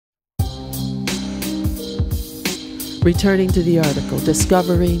Returning to the article,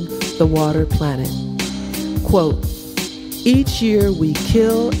 Discovering the Water Planet. Quote, each year we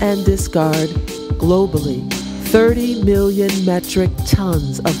kill and discard globally 30 million metric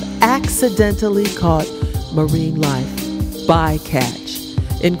tons of accidentally caught marine life, bycatch,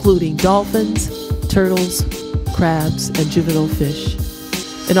 including dolphins, turtles, crabs, and juvenile fish.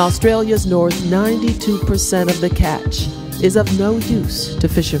 In Australia's north, 92% of the catch is of no use to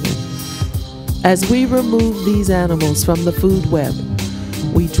fishermen. As we remove these animals from the food web,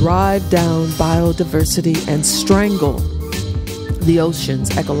 we drive down biodiversity and strangle the ocean's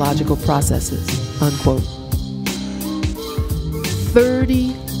ecological processes, unquote.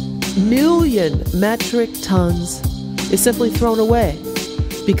 30 million metric tons is simply thrown away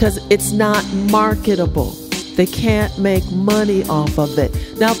because it's not marketable. They can't make money off of it.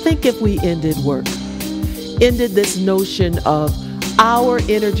 Now think if we ended work, ended this notion of our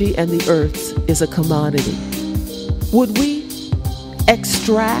energy and the Earth's is a commodity. Would we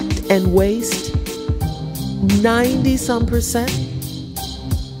extract and waste 90-some%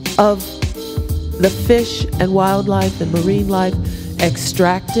 of the fish and wildlife and marine life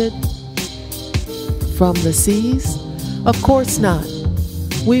extracted from the seas? Of course not.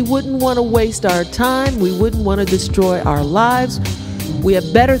 We wouldn't want to waste our time. We wouldn't want to destroy our lives. We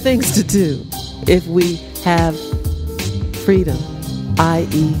have better things to do if we have freedom,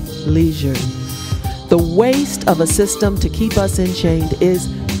 i.e. leisure. The waste of a system to keep us enchained is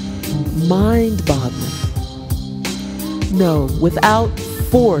mind-boggling. No, without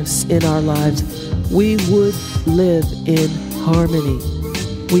force in our lives, we would live in harmony.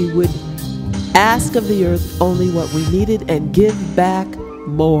 We would ask of the earth only what we needed and give back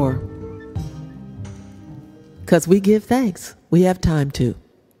more. Because we give thanks. We have time to.